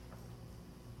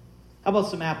 How about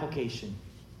some application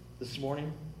this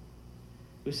morning?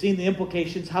 We've seen the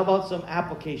implications. How about some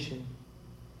application?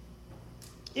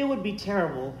 It would be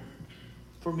terrible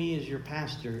for me as your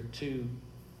pastor to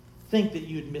think that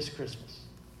you'd miss Christmas,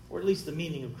 or at least the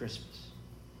meaning of Christmas.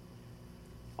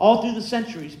 All through the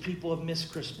centuries, people have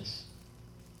missed Christmas.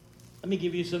 Let me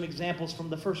give you some examples from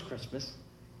the first Christmas,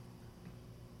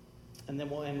 and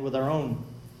then we'll end with our own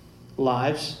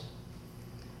lives.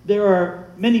 There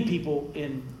are many people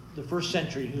in the first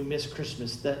century who missed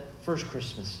Christmas, that first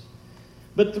Christmas.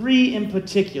 But three in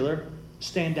particular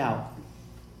stand out.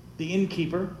 The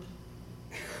innkeeper,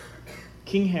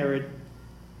 King Herod,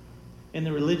 and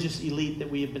the religious elite that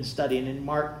we have been studying. And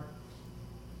Mark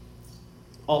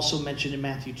also mentioned in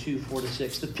Matthew 2,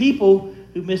 4-6. The people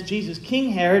who missed Jesus,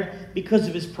 King Herod because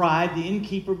of his pride, the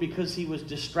innkeeper because he was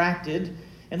distracted,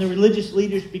 and the religious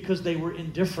leaders because they were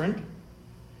indifferent.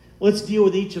 Let's deal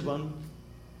with each of them.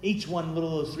 Each one, of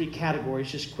those three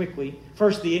categories, just quickly.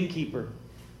 First, the innkeeper.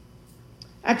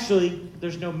 Actually,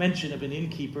 there's no mention of an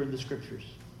innkeeper in the Scriptures.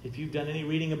 If you've done any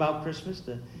reading about Christmas,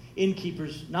 the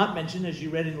innkeeper's not mentioned. As you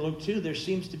read in Luke 2, there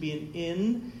seems to be an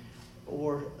inn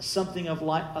or something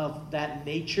of that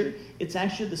nature. It's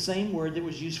actually the same word that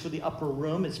was used for the upper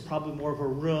room. It's probably more of a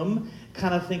room.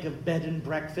 Kind of think of bed and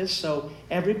breakfast. So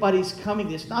everybody's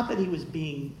coming. It's not that he was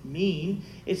being mean.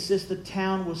 It's just the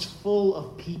town was full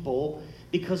of people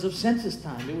because of census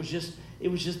time. It was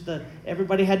just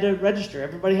everybody had to register.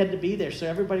 Everybody had to be there. So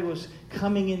everybody was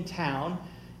coming in town,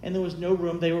 and there was no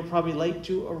room. They were probably late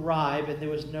to arrive, and there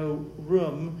was no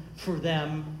room for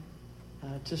them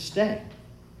to stay.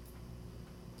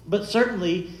 But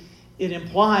certainly, it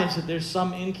implies that there's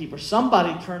some innkeeper.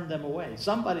 Somebody turned them away.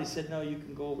 Somebody said, no, you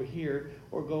can go over here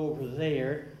or go over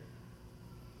there.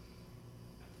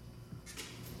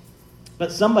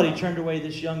 But somebody turned away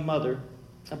this young mother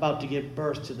about to give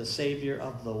birth to the Savior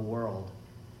of the world.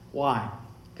 Why?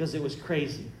 Because it was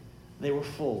crazy. They were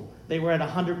full. They were at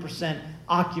 100%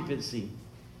 occupancy.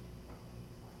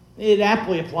 It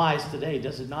aptly applies today,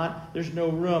 does it not? There's no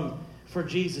room for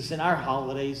Jesus in our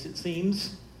holidays, it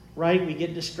seems. Right? We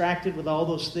get distracted with all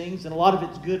those things, and a lot of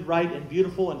it's good, right, and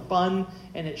beautiful and fun,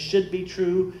 and it should be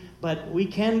true, but we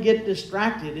can get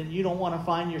distracted, and you don't want to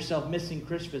find yourself missing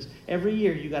Christmas. Every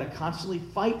year, you got to constantly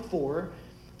fight for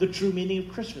the true meaning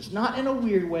of Christmas. Not in a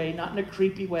weird way, not in a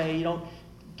creepy way. You don't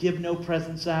give no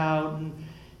presents out and,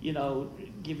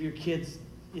 give your kids,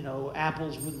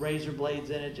 apples with razor blades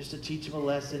in it just to teach them a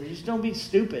lesson. You just don't be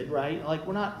stupid, right? Like,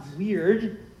 we're not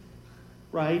weird,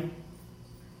 right?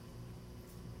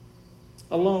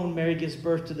 Alone, Mary gives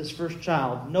birth to this first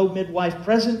child. No midwife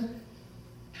present,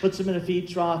 puts him in a feed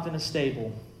trough in a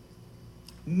stable.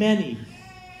 Many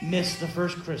miss the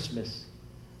first Christmas.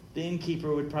 The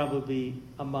innkeeper would probably be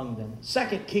among them.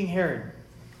 Second, King Herod.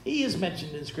 He is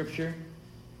mentioned in Scripture,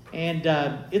 and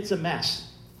it's a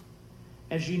mess.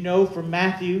 As you know from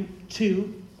Matthew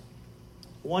 2,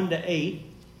 1 to 8,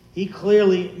 he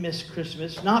clearly missed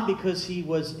Christmas, not because he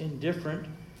was indifferent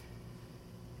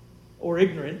or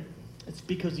ignorant. It's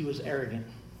because he was arrogant.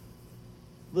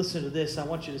 Listen to this. I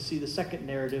want you to see the second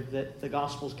narrative that the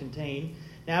Gospels contain.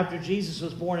 Now, after Jesus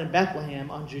was born in Bethlehem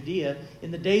on Judea,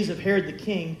 in the days of Herod the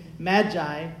king,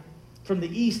 Magi from the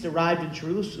east arrived in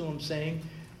Jerusalem, saying,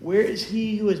 "Where is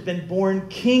he who has been born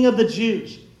King of the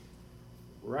Jews?"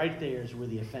 Right there is where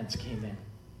the offense came in.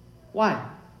 Why?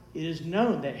 It is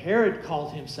known that Herod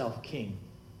called himself king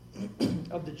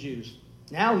of the Jews.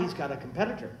 Now he's got a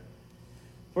competitor.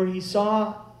 For he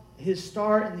saw his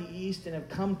star in the east and have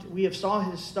come to, we have saw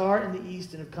his star in the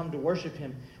east and have come to worship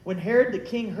him. When Herod the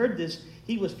king heard this,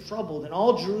 he was troubled, and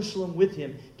all Jerusalem with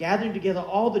him, gathering together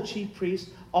all the chief priests,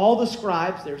 all the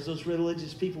scribes, there's those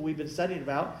religious people we've been studying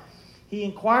about. He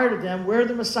inquired of them where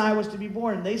the Messiah was to be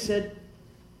born, and they said,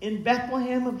 "In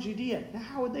Bethlehem of Judea." Now,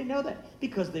 how would they know that?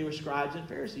 Because they were scribes and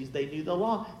Pharisees. They knew the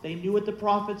law. They knew what the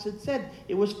prophets had said.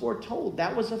 It was foretold.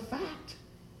 That was a fact.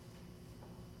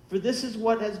 For this is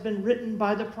what has been written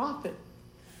by the prophet.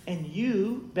 "And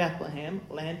you, Bethlehem,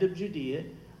 land of Judea,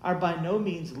 are by no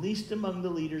means least among the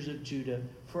leaders of Judah.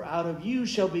 For out of you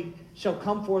shall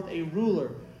come forth a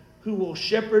ruler who will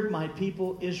shepherd my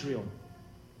people Israel."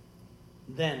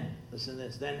 Then, listen to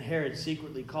this, then Herod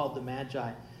secretly called the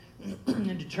Magi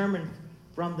and determined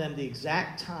from them the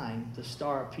exact time the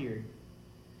star appeared.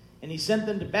 And he sent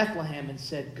them to Bethlehem and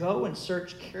said, "Go and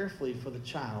search carefully for the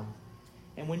child.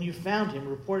 And when you found him,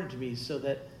 report it to me so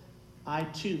that I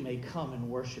too may come and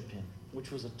worship him," which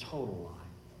was a total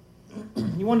lie.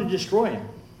 He wanted to destroy him.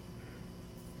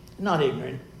 Not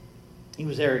ignorant. He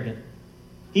was arrogant.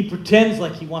 He pretends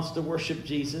like he wants to worship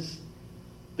Jesus.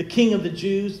 The King of the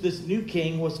Jews, this new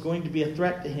king, was going to be a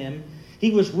threat to him.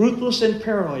 He was ruthless and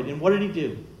paranoid. And what did he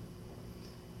do?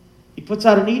 He puts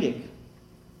out an edict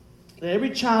that every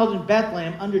child in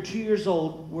Bethlehem under 2 years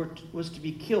old was to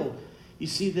be killed. You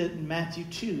see that in Matthew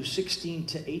 2, 16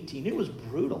 to 18. It was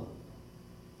brutal.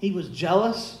 He was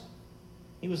jealous.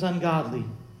 He was ungodly.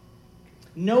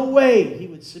 No way he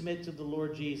would submit to the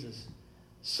Lord Jesus.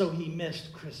 So he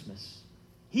missed Christmas.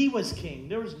 He was king.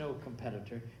 There was no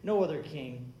competitor, no other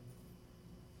king.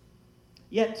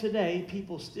 Yet today,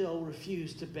 people still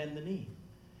refuse to bend the knee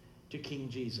to King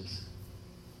Jesus.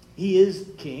 He is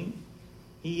king.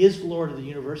 He is Lord of the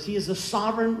universe. He is the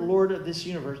sovereign Lord of this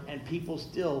universe, and people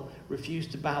still refuse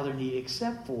to bow their knee,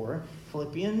 except for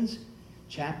Philippians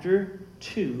chapter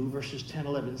 2, verses 10,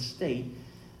 11 state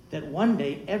that one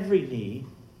day every knee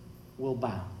will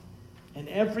bow, and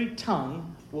every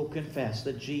tongue will confess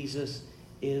that Jesus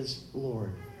is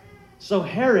Lord. So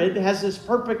Herod has this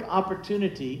perfect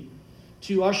opportunity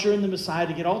to usher in the Messiah,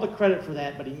 to get all the credit for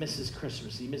that, but he misses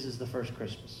Christmas. He misses the first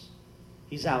Christmas.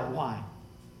 He's out. Why?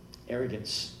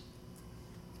 Arrogance.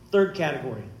 Third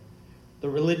category, the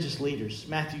religious leaders.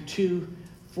 Matthew 2,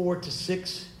 4 to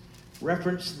 6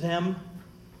 reference them.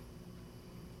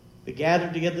 They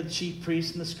gathered together the chief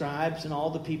priests and the scribes, and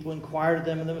all the people inquired of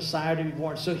them of the Messiah to be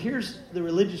born. So here's the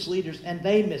religious leaders, and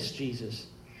they missed Jesus.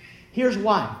 Here's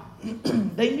why.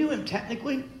 They knew him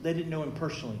technically. They didn't know him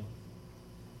personally.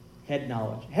 Head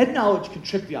knowledge. Head knowledge can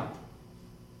trip you up.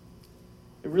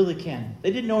 It really can.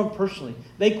 They didn't know him personally.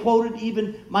 They quoted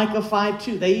even Micah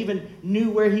 5:2. They even knew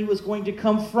where he was going to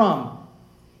come from.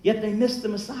 Yet they missed the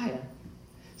Messiah.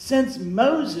 Since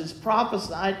Moses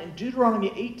prophesied in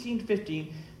Deuteronomy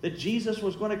 18:15 that Jesus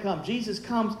was going to come, Jesus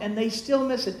comes and they still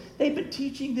miss it. They've been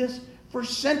teaching this for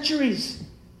centuries.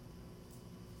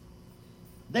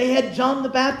 They had John the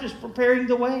Baptist preparing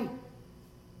the way,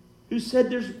 who said,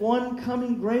 "There's one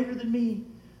coming greater than me,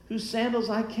 whose sandals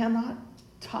I cannot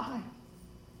tie."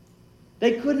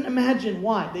 They couldn't imagine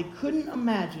why. They couldn't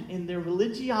imagine in their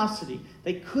religiosity,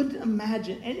 they couldn't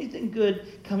imagine anything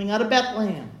good coming out of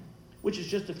Bethlehem, which is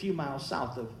just a few miles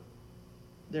south of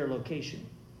their location.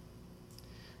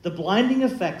 The blinding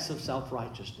effects of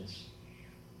self-righteousness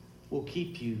will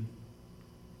keep you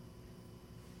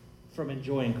from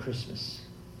enjoying Christmas.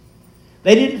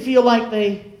 They didn't feel like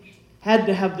they had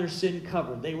to have their sin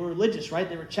covered. They were religious, right?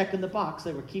 They were checking the box.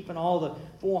 They were keeping all the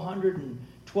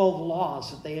 412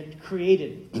 laws that they had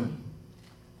created.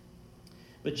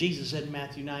 But Jesus said in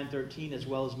Matthew 9:13 as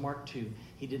well as Mark 2,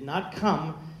 he did not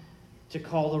come to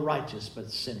call the righteous,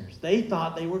 but sinners. They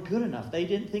thought they were good enough. They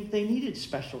didn't think they needed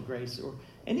special grace or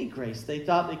any grace. They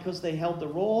thought because they held the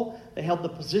role, they held the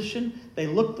position, they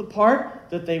looked the part,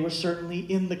 that they were certainly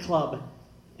in the club,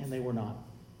 and they were not.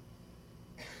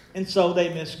 And so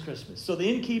they missed Christmas. So the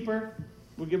innkeeper,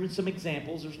 we're giving some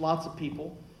examples. There's lots of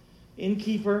people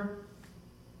innkeeper,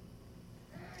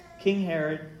 King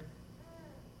Herod,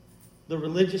 the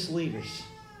religious leaders.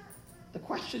 The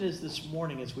question is this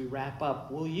morning as we wrap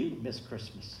up, will you miss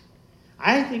Christmas?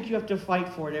 I think you have to fight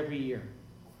for it every year.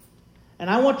 And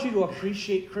I want you to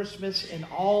appreciate Christmas in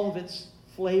all of its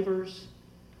flavors,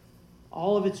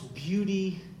 all of its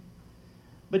beauty.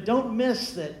 But don't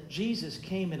miss that Jesus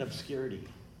came in obscurity.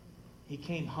 He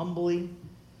came humbly.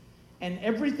 And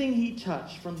everything he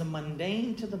touched, from the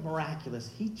mundane to the miraculous,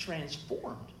 he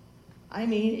transformed. I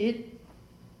mean, it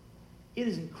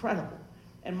is incredible.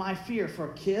 And my fear for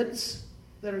kids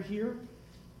that are here,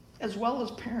 as well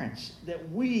as parents,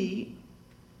 that we,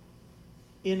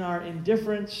 in our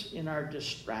indifference, in our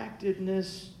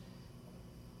distractedness,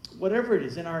 whatever it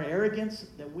is, in our arrogance,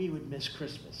 that we would miss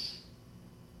Christmas.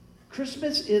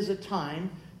 Christmas is a time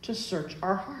to search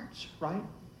our hearts, right?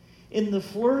 In the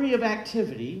flurry of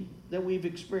activity that we've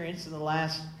experienced in the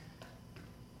last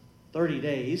 30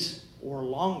 days or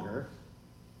longer,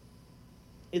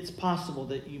 it's possible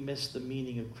that you miss the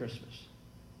meaning of Christmas.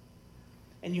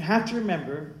 And you have to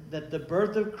remember that the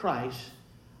birth of Christ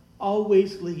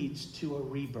always leads to a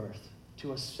rebirth,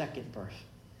 to a second birth,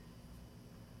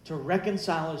 to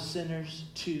reconcile us sinners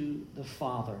to the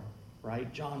Father,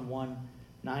 right? John 1,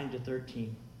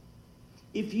 9-13.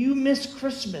 If you miss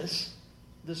Christmas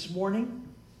this morning,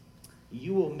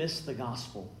 you will miss the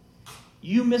gospel.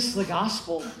 You miss the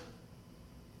gospel,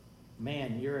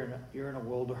 man, you're in a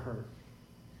world of hurt.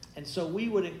 And so we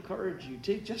would encourage you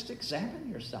to just examine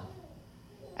yourself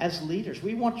as leaders.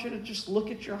 We want you to just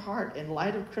look at your heart in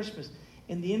light of Christmas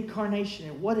and the incarnation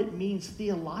and what it means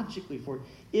theologically for you.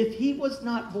 If he was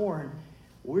not born,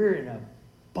 we're in a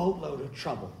boatload of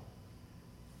trouble.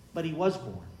 But he was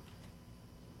born.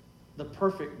 The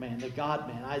perfect man, the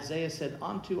God-man. Isaiah said,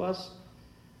 unto us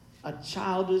a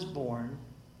child is born,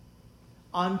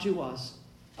 unto us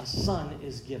a son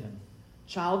is given.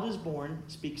 Child is born,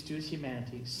 speaks to his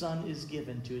humanity. Son is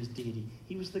given to his deity.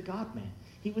 He was the God-man.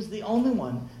 He was the only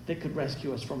one that could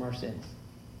rescue us from our sins.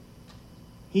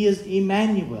 He is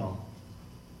Emmanuel,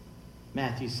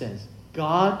 Matthew says.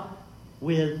 God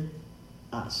with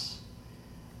us.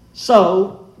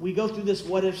 So, we go through this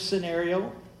what-if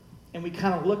scenario, and we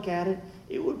kind of look at it.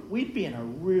 We'd be in a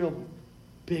real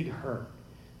big hurt.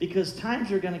 Because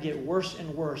times are going to get worse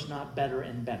and worse, not better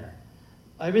and better.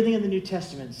 Everything in the New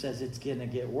Testament says it's going to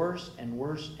get worse and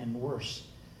worse and worse.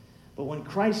 But when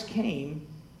Christ came,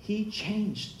 he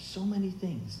changed so many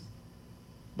things.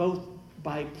 Both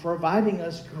by providing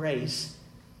us grace,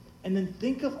 and then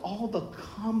think of all the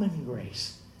common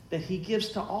grace that he gives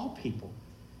to all people.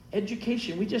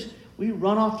 Education, we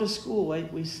run off to school.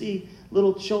 Right? We see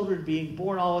little children being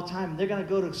born all the time. And they're going to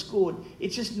go to school. And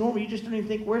it's just normal. You just don't even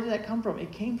think, where did that come from?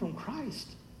 It came from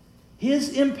Christ.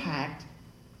 His impact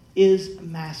is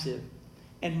massive.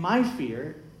 And my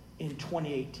fear in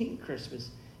 2018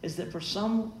 Christmas is that for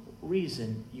some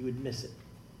reason you would miss it.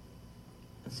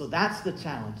 And so that's the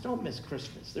challenge. Don't miss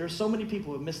Christmas. There are so many people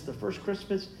who have missed the first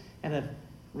Christmas and have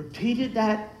repeated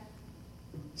that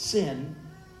sin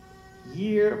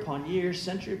year upon year,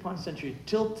 century upon century,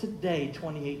 till today,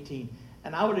 2018.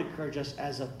 And I would encourage us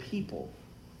as a people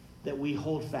that we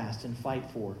hold fast and fight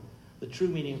for the true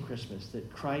meaning of Christmas,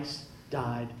 that Christ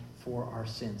died for our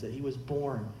sins, that he was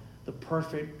born, the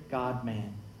perfect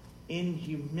God-man, in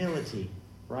humility,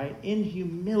 right? In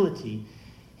humility,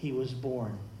 he was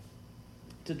born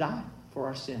to die for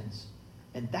our sins.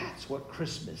 And that's what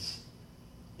Christmas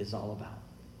is all about.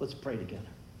 Let's pray together.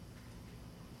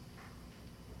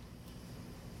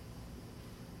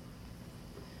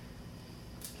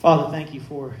 Father, thank you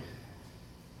for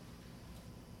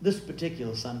this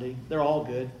particular Sunday. They're all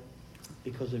good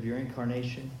because of your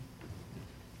incarnation,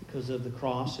 because of the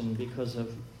cross, and because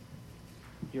of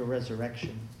your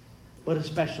resurrection. But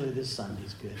especially this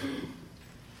Sunday's good.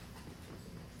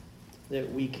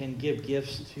 That we can give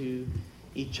gifts to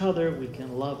each other. We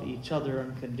can love each other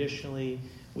unconditionally.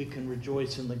 We can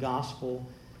rejoice in the gospel.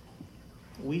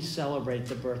 We celebrate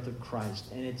the birth of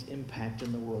Christ and its impact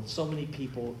in the world. So many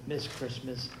people miss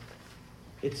Christmas.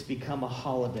 It's become a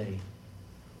holiday,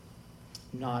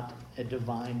 not a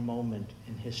divine moment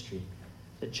in history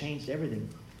that changed everything.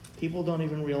 People don't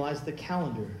even realize the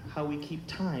calendar, how we keep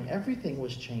time. Everything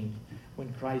was changed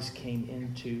when Christ came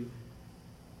into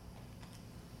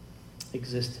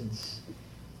existence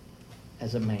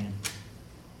as a man.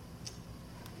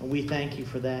 And we thank you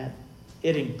for that.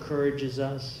 It encourages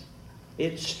us.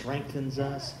 It strengthens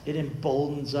us. It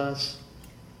emboldens us.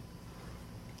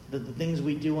 That the things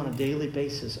we do on a daily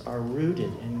basis are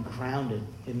rooted and grounded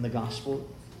in the gospel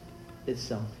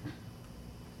itself.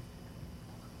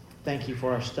 Thank you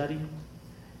for our study.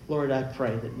 Lord, I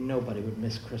pray that nobody would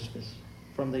miss Christmas,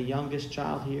 from the youngest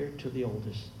child here to the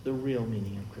oldest, the real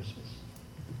meaning of Christmas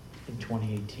in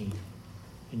 2018.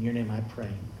 In your name I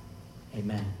pray.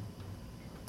 Amen.